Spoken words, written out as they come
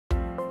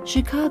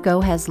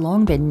Chicago has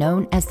long been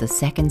known as the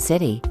Second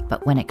City,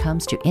 but when it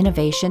comes to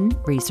innovation,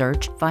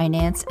 research,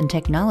 finance, and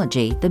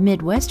technology, the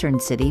Midwestern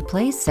city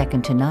plays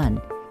second to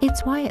none.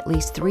 It's why at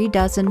least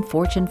 36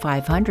 Fortune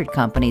 500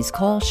 companies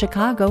call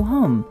Chicago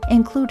home,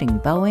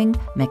 including Boeing,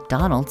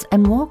 McDonald's,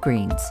 and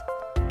Walgreens.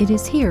 It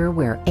is here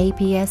where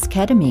APS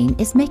Ketamine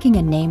is making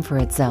a name for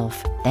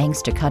itself,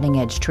 thanks to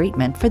cutting-edge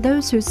treatment for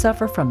those who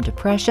suffer from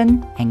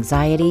depression,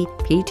 anxiety,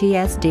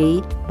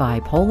 PTSD,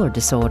 bipolar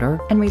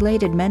disorder, and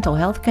related mental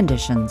health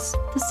conditions.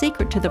 The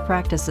secret to the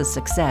practice's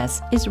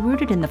success is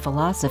rooted in the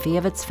philosophy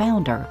of its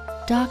founder,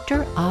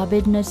 Dr.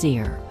 Abid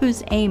Nazir,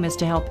 whose aim is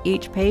to help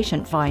each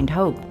patient find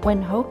hope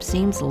when hope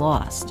seems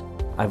lost.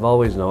 I've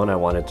always known I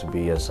wanted to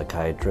be a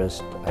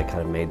psychiatrist. I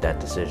kind of made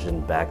that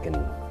decision back in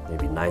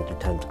maybe 9th or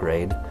 10th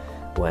grade,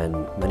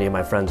 when many of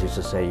my friends used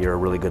to say, "You're a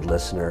really good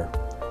listener."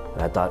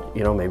 And I thought,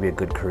 maybe a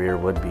good career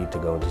would be to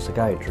go into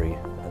psychiatry.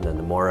 And then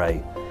the more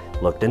I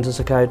looked into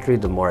psychiatry,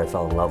 the more I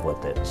fell in love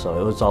with it.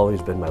 So it's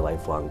always been my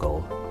lifelong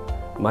goal.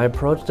 My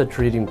approach to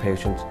treating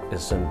patients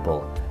is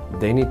simple.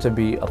 They need to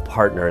be a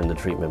partner in the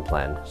treatment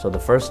plan. So the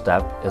first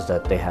step is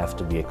that they have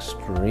to be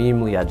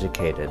extremely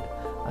educated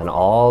on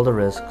all the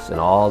risks and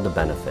all the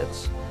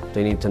benefits.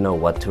 They need to know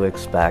what to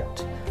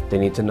expect. They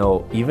need to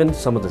know even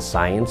some of the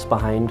science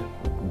behind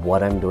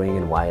what I'm doing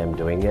and why I'm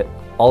doing it.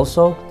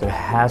 Also, there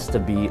has to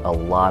be a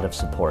lot of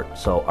support.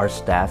 So our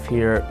staff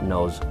here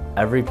knows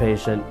every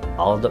patient,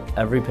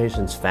 every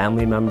patient's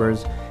family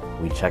members.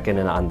 We check in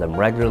on them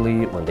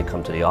regularly. When they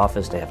come to the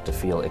office, they have to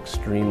feel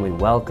extremely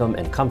welcome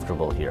and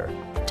comfortable here.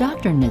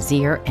 Dr.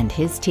 Nazir and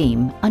his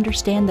team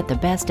understand that the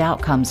best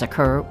outcomes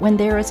occur when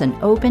there is an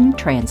open,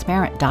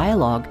 transparent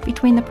dialogue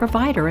between the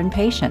provider and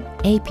patient.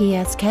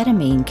 APS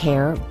Ketamine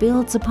Care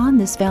builds upon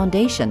this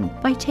foundation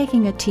by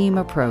taking a team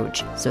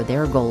approach, so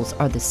their goals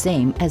are the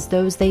same as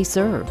those they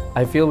serve.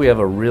 I feel we have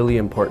a really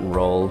important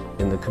role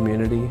in the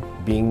community,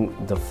 being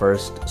the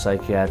first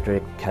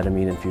psychiatric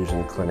ketamine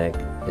infusion clinic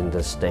in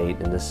the state,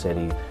 in the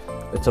city.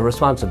 It's a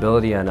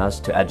responsibility on us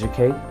to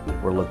educate.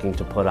 We're looking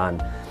to put on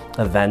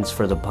events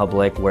for the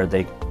public where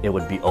it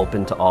would be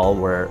open to all,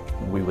 where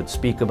we would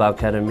speak about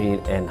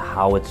ketamine and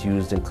how it's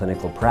used in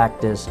clinical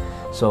practice,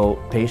 so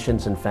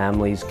patients and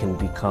families can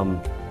become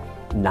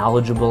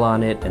knowledgeable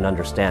on it and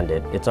understand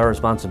it. It's our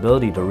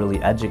responsibility to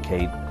really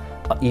educate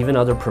even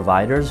other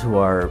providers who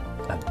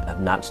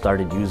have not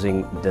started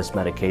using this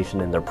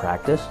medication in their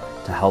practice,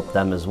 to help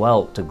them as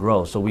well to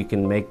grow, so we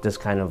can make this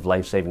kind of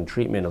life-saving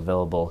treatment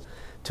available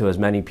to as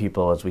many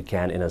people as we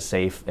can in a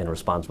safe and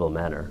responsible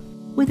manner.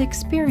 With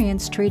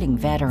experience treating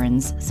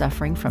veterans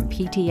suffering from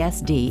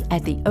PTSD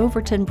at the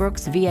Overton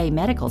Brooks VA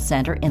Medical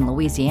Center in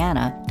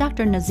Louisiana,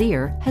 Dr.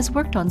 Nazir has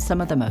worked on some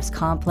of the most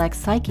complex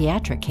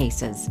psychiatric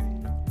cases.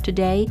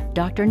 Today,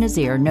 Dr.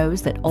 Nazir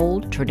knows that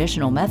old,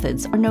 traditional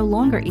methods are no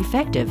longer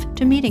effective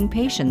to meeting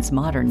patients'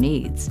 modern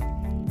needs.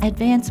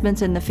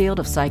 Advancements in the field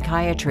of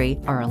psychiatry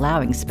are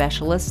allowing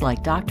specialists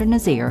like Dr.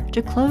 Nazir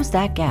to close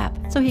that gap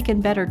so he can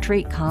better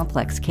treat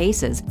complex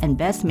cases and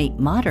best meet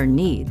modern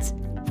needs.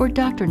 For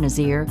Dr.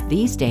 Nazir,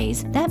 these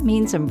days, that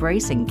means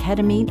embracing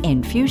ketamine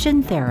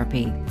infusion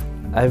therapy.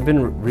 I've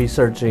been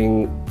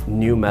researching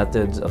new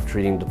methods of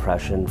treating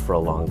depression for a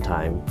long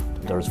time.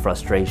 There was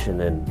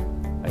frustration and,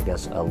 I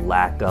guess, a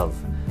lack of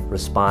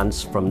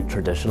response from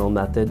traditional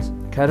methods.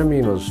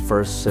 Ketamine was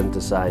first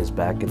synthesized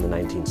back in the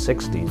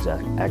 1960s,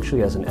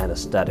 actually as an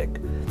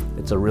anesthetic.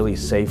 It's a really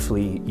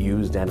safely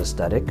used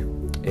anesthetic.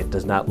 It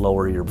does not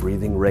lower your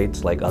breathing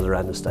rates like other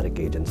anesthetic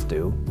agents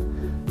do.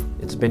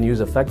 It's been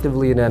used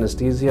effectively in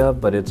anesthesia,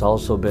 but it's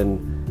also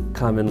been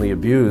commonly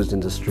abused in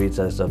the streets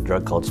as a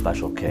drug called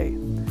Special K.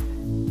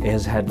 It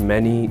has had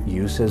many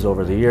uses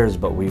over the years,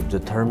 but we've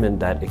determined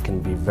that it can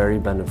be very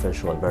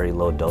beneficial at very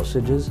low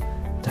dosages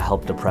to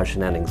help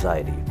depression and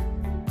anxiety.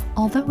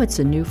 Although it's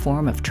a new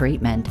form of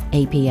treatment,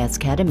 APS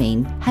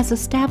Ketamine has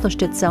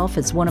established itself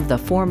as one of the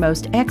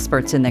foremost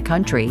experts in the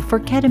country for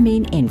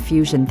ketamine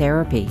infusion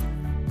therapy.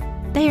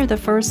 They are the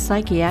first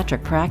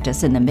psychiatric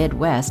practice in the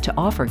Midwest to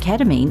offer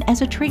ketamine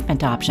as a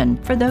treatment option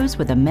for those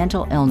with a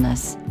mental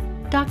illness.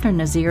 Dr.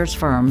 Nazir's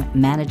firm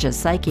manages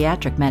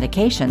psychiatric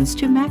medications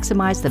to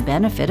maximize the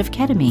benefit of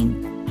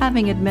ketamine.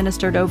 Having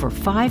administered over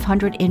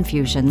 500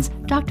 infusions,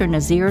 Dr.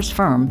 Nazir's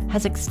firm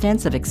has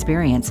extensive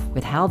experience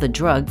with how the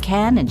drug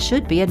can and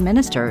should be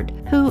administered,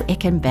 who it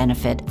can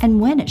benefit, and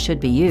when it should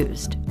be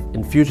used.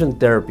 Infusion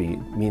therapy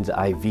means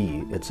IV.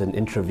 It's an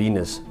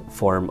intravenous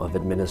form of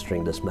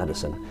administering this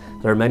medicine.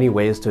 There are many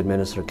ways to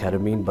administer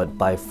ketamine, but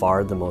by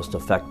far the most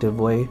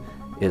effective way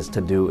is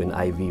to do an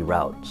IV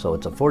route. So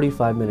it's a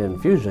 45-minute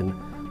infusion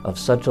of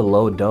such a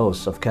low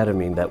dose of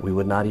ketamine that we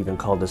would not even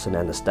call this an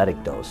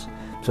anesthetic dose.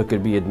 So it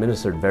could be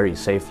administered very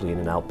safely in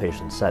an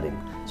outpatient setting.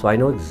 So I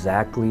know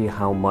exactly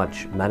how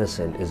much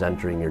medicine is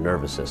entering your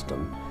nervous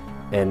system.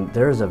 And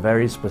there is a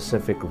very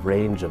specific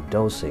range of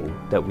dosing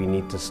that we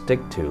need to stick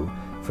to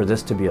for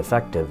this to be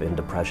effective in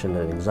depression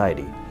and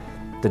anxiety.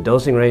 The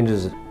dosing range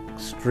is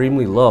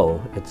extremely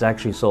low. It's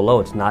actually so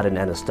low it's not an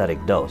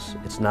anesthetic dose.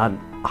 It's not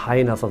high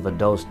enough of a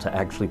dose to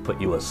actually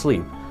put you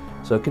asleep.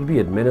 So it can be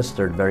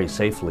administered very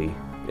safely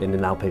in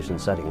an outpatient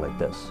setting like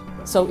this.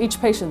 So each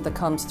patient that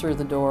comes through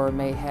the door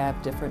may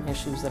have different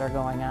issues that are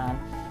going on.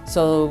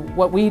 So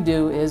what we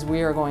do is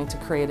we are going to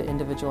create an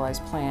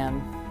individualized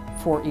plan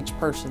for each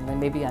person. They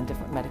may be on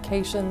different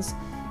medications,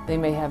 they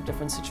may have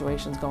different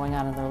situations going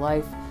on in their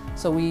life.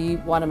 So we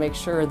want to make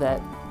sure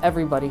that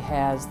everybody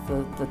has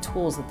the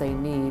tools that they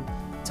need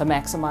to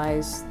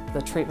maximize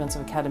the treatments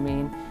of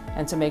ketamine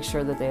and to make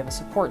sure that they have a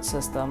support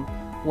system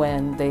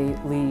when they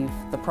leave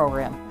the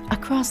program.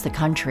 Across the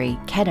country,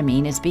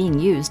 ketamine is being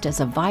used as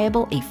a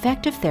viable,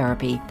 effective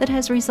therapy that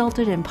has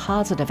resulted in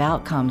positive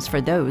outcomes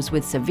for those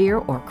with severe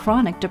or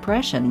chronic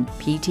depression,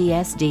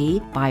 PTSD,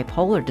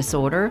 bipolar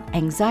disorder,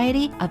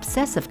 anxiety,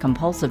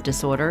 obsessive-compulsive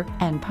disorder,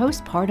 and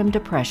postpartum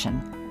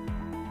depression.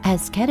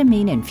 As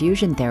ketamine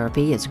infusion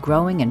therapy is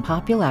growing in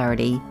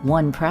popularity,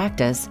 one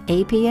practice,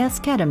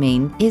 APS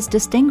Ketamine, is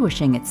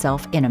distinguishing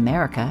itself in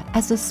America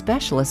as a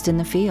specialist in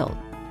the field.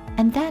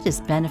 And that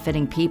is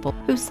benefiting people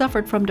who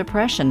suffered from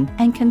depression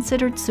and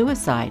considered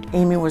suicide.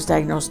 Amy was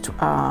diagnosed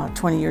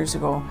 20 years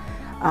ago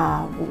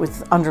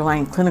with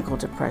underlying clinical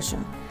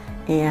depression,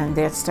 and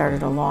that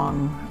started a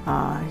long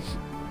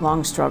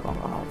struggle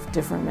of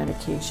different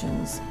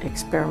medications,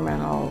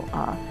 experimental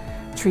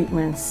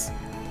treatments,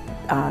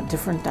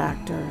 different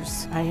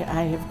doctors. I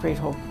have great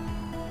hope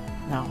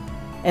now,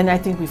 and I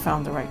think we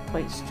found the right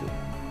place too,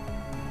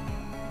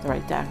 the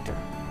right doctor,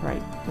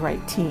 the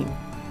right team.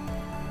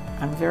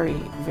 I'm very,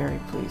 very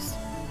pleased.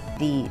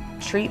 The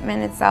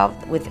treatment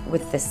itself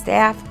with the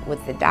staff,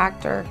 with the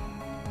doctor,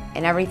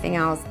 and everything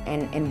else,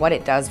 and what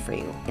it does for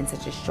you in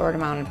such a short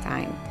amount of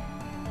time,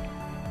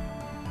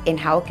 and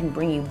how it can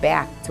bring you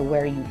back to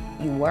where you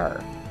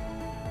were.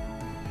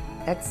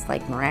 That's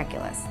like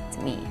miraculous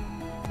to me.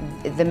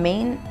 The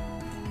main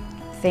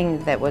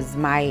thing that was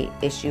my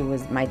issue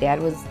was my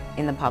dad was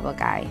in the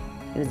public eye.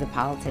 He was a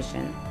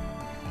politician.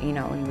 You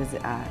know, he was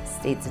a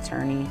state's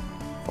attorney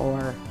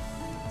for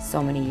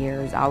so many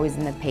years, always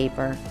in the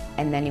paper,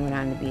 and then he went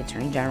on to be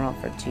Attorney General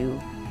for 2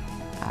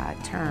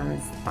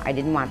 terms. I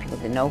didn't want people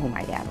to know who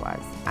my dad was.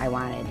 I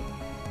wanted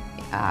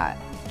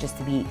just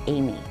to be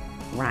Amy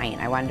Ryan.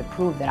 I wanted to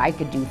prove that I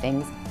could do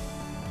things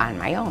on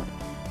my own.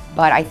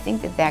 But I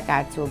think that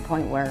got to a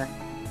point where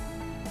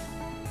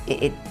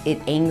it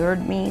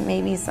angered me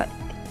maybe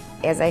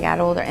as I got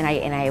older,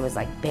 and I was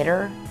like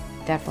bitter.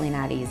 Definitely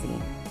not easy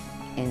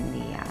in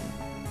the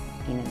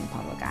being in the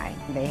public eye.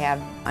 They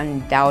have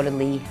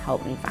undoubtedly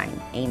helped me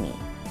find Amy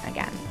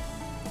again.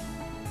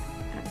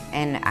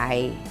 And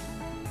I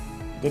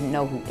didn't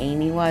know who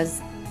Amy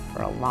was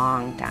for a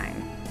long time.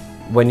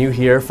 When you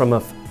hear from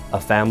a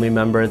family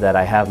member that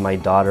I have my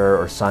daughter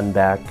or son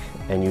back,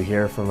 and you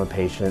hear from a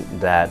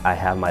patient that I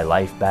have my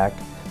life back,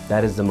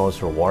 that is the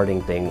most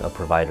rewarding thing a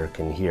provider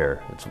can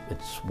hear.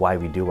 It's why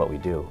we do what we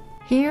do.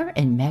 Here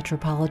in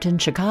metropolitan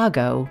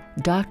Chicago,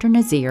 Dr.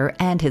 Nazir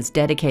and his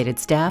dedicated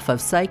staff of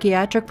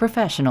psychiatric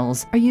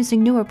professionals are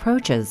using new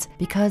approaches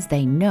because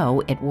they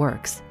know it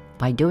works.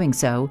 By doing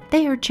so,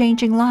 they are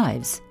changing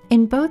lives.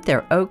 In both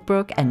their Oak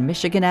Brook and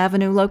Michigan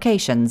Avenue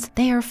locations,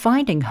 they are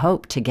finding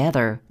hope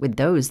together with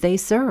those they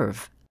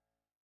serve.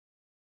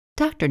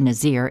 Dr.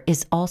 Nazir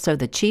is also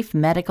the Chief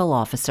Medical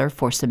Officer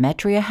for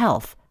Symmetria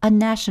Health, a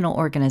national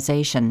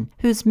organization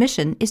whose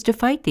mission is to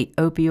fight the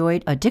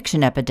opioid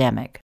addiction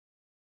epidemic.